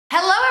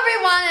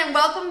everyone, and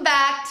welcome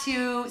back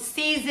to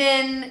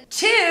season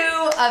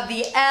 2 of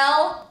the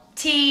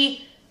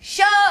LT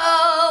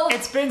Show.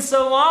 It's been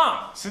so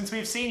long since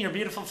we've seen your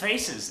beautiful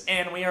faces,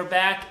 and we are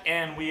back,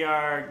 and we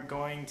are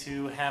going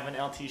to have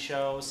an LT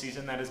Show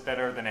season that is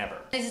better than ever.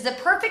 This is a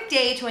perfect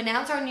day to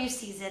announce our new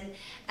season,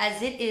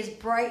 as it is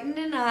Brighton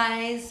and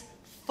I's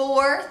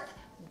 4th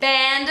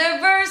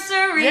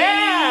bandiversary.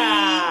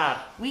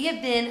 Yeah! We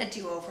have been a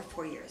duo for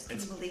 4 years. Can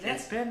you believe it?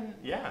 It's been,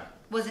 yeah.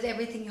 Was it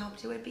everything you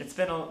hoped it would be?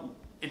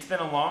 It's been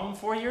a long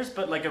 4 years,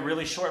 but like a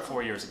really short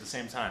 4 years at the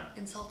same time.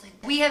 Insulting.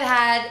 We have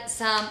had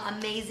some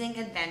amazing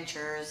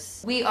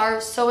adventures. We are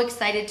so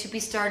excited to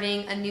be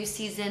starting a new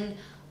season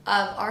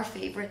of our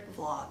favorite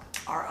vlog,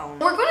 our own.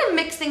 We're going to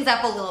mix things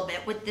up a little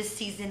bit with this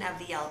season of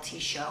the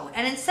LT Show.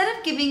 And instead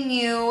of giving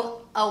you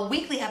a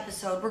weekly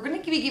episode, we're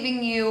going to be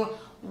giving you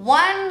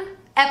one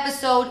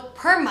episode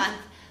per month.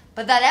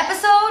 But that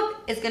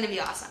episode is going to be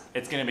awesome.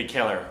 It's going to be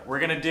killer. We're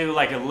going to do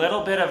like a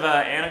little bit of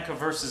a Annika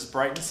versus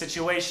Brighton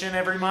situation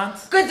every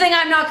month. Good thing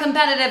I'm not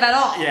competitive at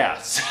all. Yeah,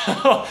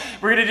 so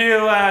we're going to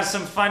do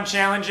some fun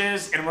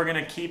challenges, and we're going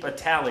to keep a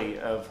tally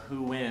of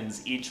who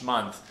wins each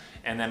month.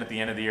 And then at the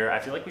end of the year, I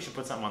feel like we should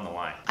put something on the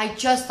line. I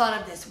just thought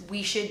of this.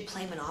 We should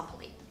play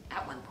Monopoly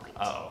at one point.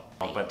 Uh-oh.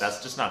 Oh, but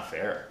that's just not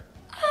fair.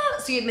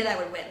 So you admit I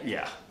would win?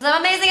 Yeah.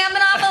 I'm amazing at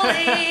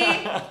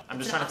Monopoly. I'm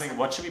just trying to think,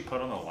 what should we put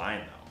on the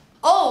line, though?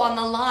 Oh, on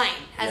the line,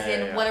 as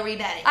in, Yeah. what are we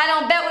betting? I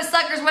don't bet with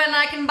suckers when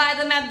I can buy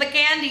them at the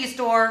candy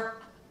store.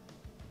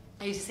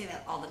 I used to say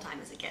that all the time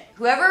as a kid.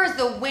 Whoever is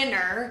the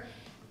winner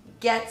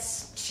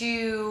gets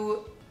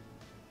to,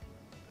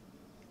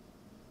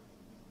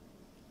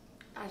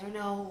 I don't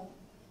know,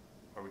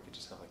 Or we could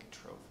just have like a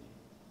trophy.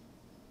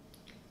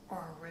 or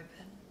a ribbon.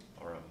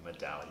 Or a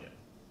medallion.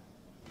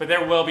 But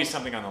there will be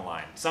something on the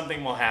line.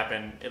 Something will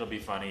happen, it'll be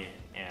funny,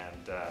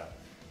 and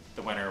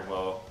the winner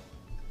will...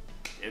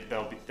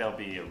 There'll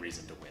be a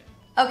reason to win.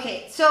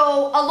 Okay,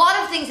 so a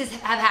lot of things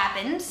have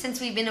happened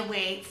since we've been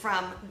away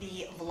from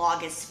the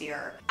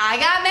vlogosphere. I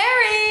got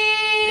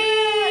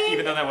married!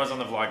 Even though that was on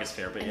the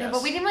vlogosphere, but I yes. know,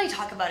 but we didn't really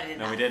talk about it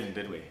enough. No, we didn't,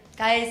 did we?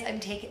 Guys, I'm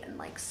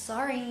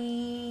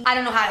sorry. I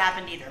don't know how it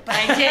happened either, but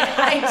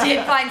I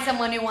did find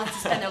someone who wants to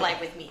spend their life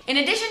with me. In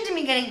addition to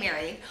me getting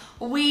married,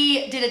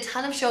 we did a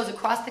ton of shows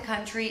across the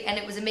country, and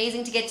it was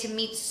amazing to get to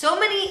meet so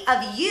many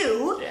of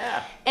you.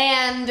 Yeah.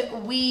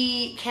 And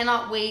we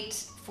cannot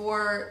wait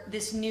for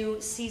this new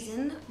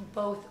season,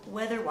 both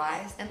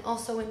weather-wise and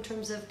also in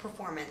terms of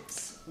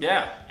performance.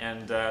 Yeah,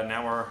 and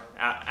now we're,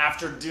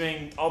 after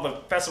doing all the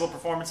festival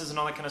performances and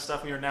all that kind of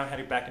stuff, we are now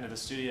heading back into the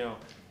studio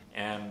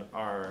and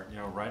are,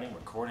 writing,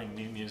 recording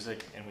new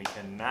music, and we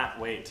cannot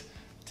wait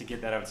to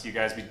get that out to you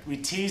guys. We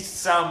teased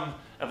some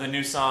of the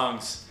new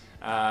songs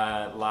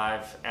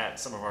live at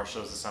some of our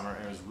shows this summer,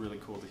 and it was really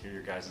cool to hear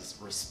your guys'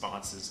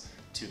 responses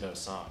to those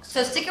songs.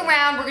 So stick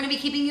around, we're going to be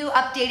keeping you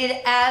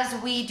updated as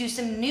we do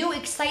some new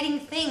exciting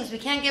things. We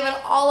can't give it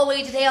all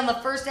away today on the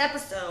first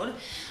episode,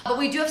 but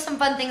we do have some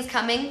fun things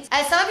coming.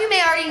 As some of you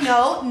may already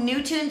know,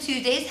 New Tune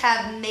Tuesdays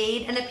have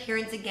made an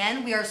appearance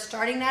again. We are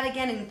starting that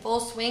again in full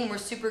swing. We're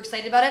super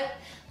excited about it.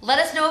 Let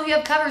us know if you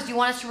have covers you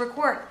want us to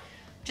record.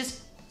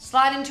 Just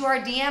slide into our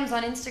DMs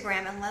on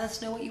Instagram and let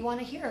us know what you want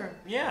to hear.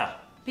 Yeah.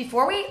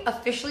 Before we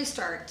officially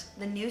start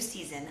the new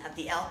season of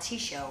the LT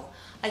Show,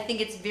 I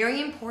think it's very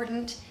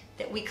important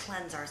that we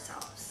cleanse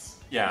ourselves.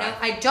 Yeah. Now,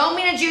 I don't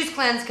mean a juice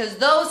cleanse because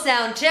those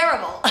sound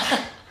terrible.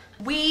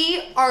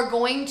 We are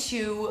going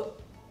to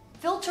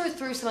filter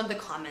through some of the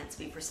comments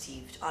we've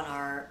received on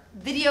our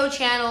video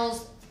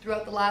channels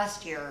throughout the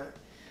last year.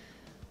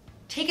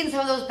 Taking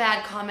some of those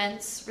bad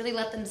comments, really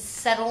let them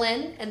settle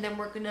in, and then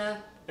we're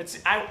gonna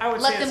I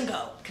would let say them it's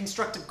go.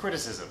 Constructive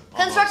criticism.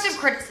 Constructive almost.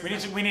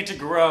 criticism. We need to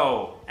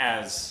grow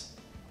as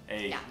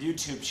a Yeah.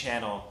 YouTube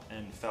channel,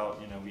 and felt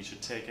we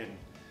should take in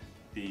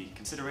the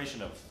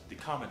consideration of the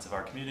comments of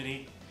our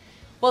community.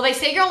 Well, they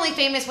say you're only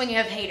famous when you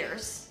have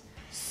haters.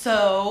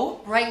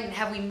 So, Brighton,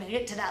 have we made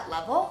it to that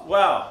level?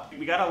 Well,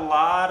 we got a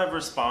lot of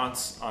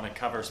response on a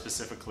cover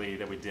specifically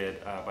that we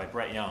did by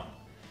Brett Young.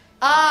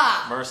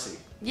 Ah, Mercy.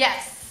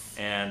 yes.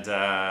 And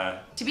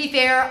To be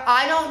fair,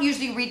 I don't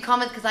usually read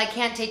comments because I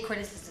can't take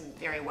criticism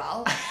very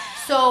well.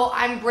 So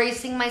I'm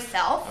bracing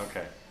myself.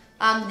 okay.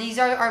 These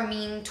are our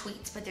mean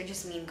tweets, but they're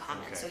just mean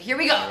comments. Okay. So here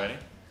we go. You ready?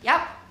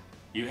 Yep.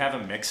 You have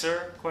a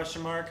mixer? ?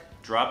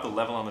 Drop the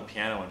level on the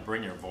piano and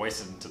bring your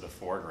voice into the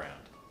foreground.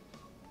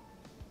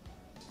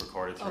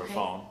 Recorded through Okay. a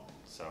phone.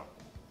 So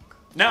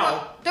no.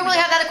 Well, don't really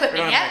have that we equipment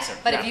don't yet. have a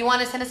mixer. But Yeah. if you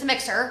want to send us a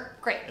mixer,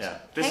 great. Yeah.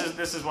 Okay?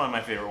 This is one of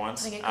my favorite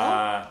ones. Okay,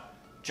 cool.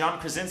 John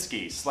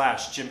Krasinski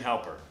 / Jim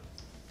Halper.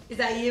 Is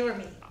that you or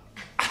me?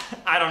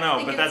 I don't know,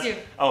 think but it's that's you.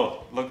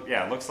 oh look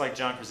yeah, looks like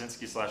John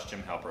Krasinski /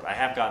 Jim Halpert. I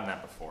have gotten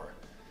that before.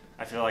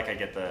 I feel like I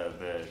get the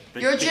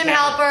You're the Jim camera-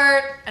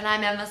 Halpert, and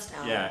I'm Emma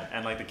Stone. Yeah,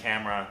 and like the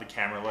camera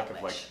look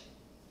of like,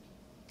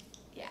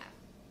 Yeah.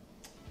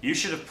 you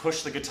should have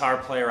pushed the guitar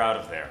player out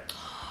of there.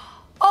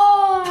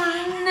 Oh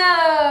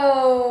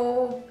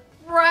no,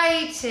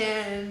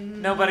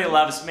 Brighton. Nobody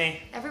loves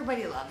me.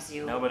 Everybody loves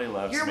you. Nobody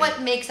loves You're me.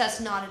 what makes us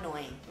not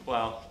annoying.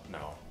 Well,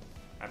 no.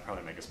 I'd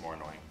probably make us more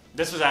annoying.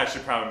 This was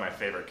actually probably my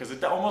favorite because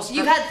it almost.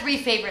 You've had 3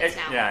 favorites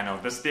now. Yeah, I know.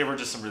 They were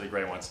just some really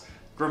great ones.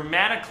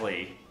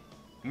 Grammatically,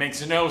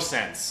 makes no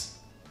sense.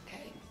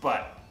 Okay.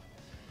 But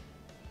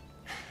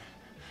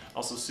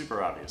also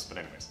super obvious. But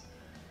anyways,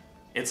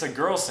 it's a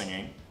girl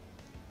singing.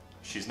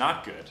 She's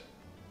not good.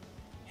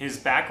 His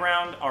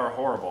background are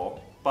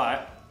horrible,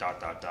 but ...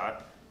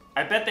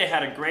 I bet they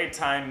had a great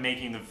time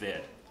making the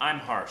vid. I'm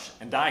harsh,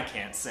 and I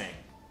can't sing.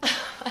 There's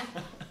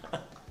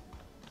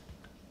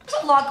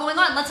a lot going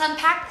on. Let's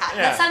unpack that.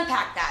 Yeah. Let's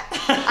unpack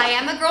that. I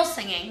am a girl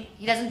singing.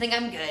 He doesn't think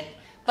I'm good,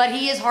 but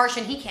he is harsh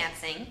and he can't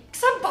sing.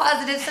 Some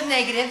positive, some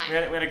negative. We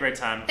had a great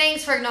time.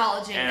 Thanks for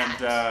acknowledging And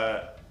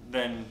that.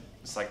 then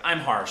it's like, I'm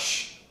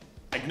harsh.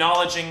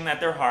 Acknowledging that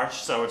they're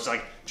harsh, so it's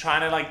like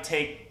trying to like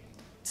take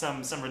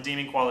some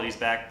redeeming qualities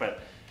back,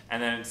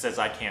 and then it says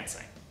I can't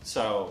sing.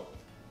 So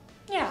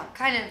Yeah,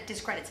 kind of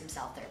discredits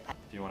himself there. But.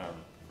 if you want to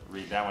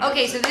read that one.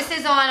 Okay, so this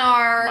is on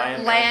our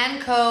Lion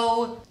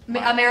Lanco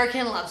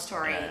American Love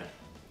Story.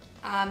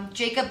 Yeah.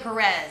 Jacob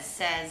Perez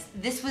says,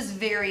 this was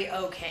very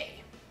okay.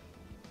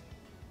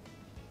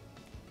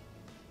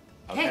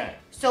 Okay.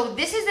 So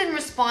this is in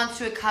response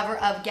to a cover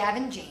of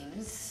Gavin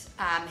James,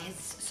 his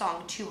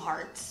song Two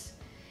Hearts.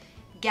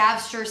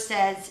 Gavster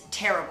says,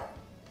 terrible.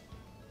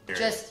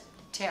 Just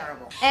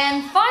terrible.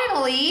 And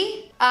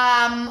finally,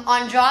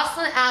 on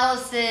Jocelyn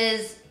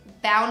Alice's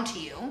Bound to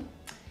You,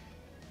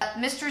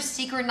 Mr.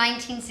 Seeker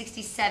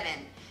 1967.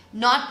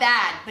 Not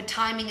bad, but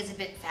timing is a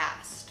bit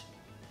fast.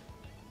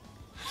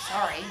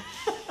 Sorry.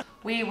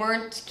 We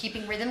weren't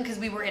keeping rhythm because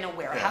we were in a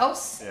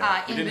warehouse.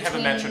 Yeah. We didn't have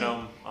a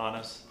metronome on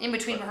us. In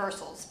between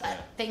rehearsals, but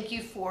Yeah. thank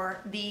you for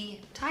the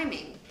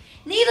timing.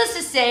 Needless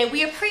to say,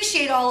 we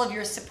appreciate all of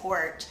your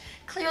support.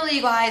 Clearly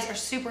you guys are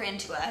super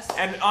into us.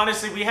 And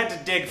honestly, we had to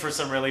dig for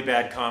some really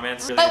bad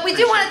comments. Really But we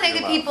do want to appreciate thank the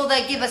your love. people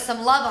that give us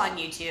some love on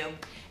YouTube.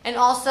 And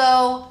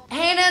also,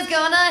 haters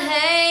gonna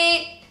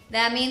hate.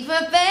 That means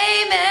we're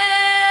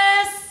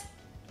famous.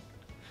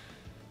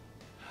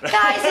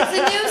 Guys, it's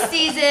a new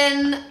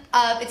season.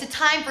 It's a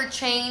time for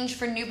change,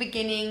 for new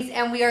beginnings.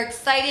 And we are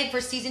excited for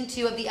season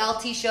 2 of the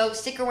LT show.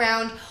 Stick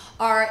around.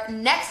 Our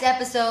next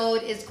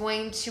episode is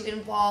going to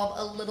involve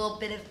a little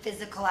bit of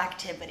physical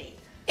activity.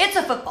 It's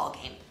a football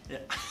game. Yeah.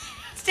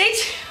 Stay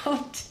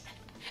tuned.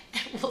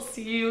 And we'll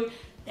see you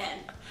then.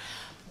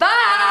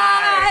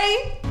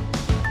 Bye.